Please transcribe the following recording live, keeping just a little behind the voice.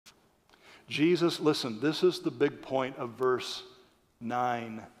Jesus, listen, this is the big point of verse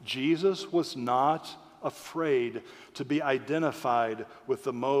 9. Jesus was not afraid to be identified with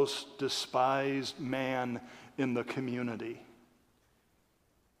the most despised man in the community.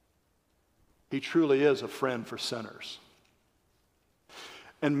 He truly is a friend for sinners.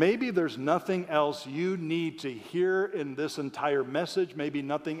 And maybe there's nothing else you need to hear in this entire message, maybe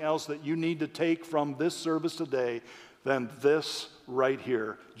nothing else that you need to take from this service today than this right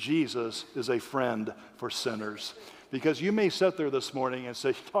here. Jesus is a friend for sinners. Because you may sit there this morning and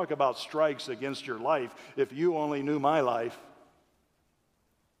say, talk about strikes against your life. If you only knew my life.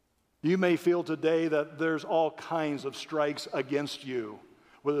 You may feel today that there's all kinds of strikes against you,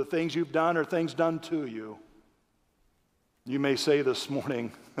 whether things you've done or things done to you. You may say this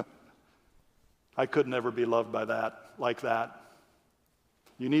morning, I could never be loved by that, like that.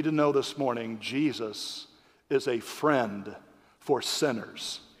 You need to know this morning, Jesus is a friend for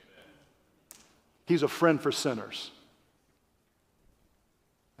sinners. He's a friend for sinners.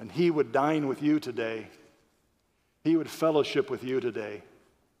 And he would dine with you today. He would fellowship with you today.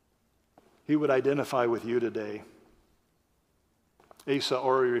 He would identify with you today. Asa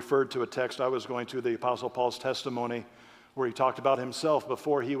already referred to a text I was going to, the Apostle Paul's testimony, where he talked about himself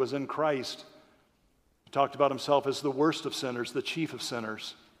before he was in Christ. He talked about himself as the worst of sinners, the chief of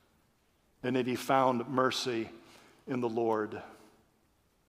sinners, and that he found mercy in the Lord.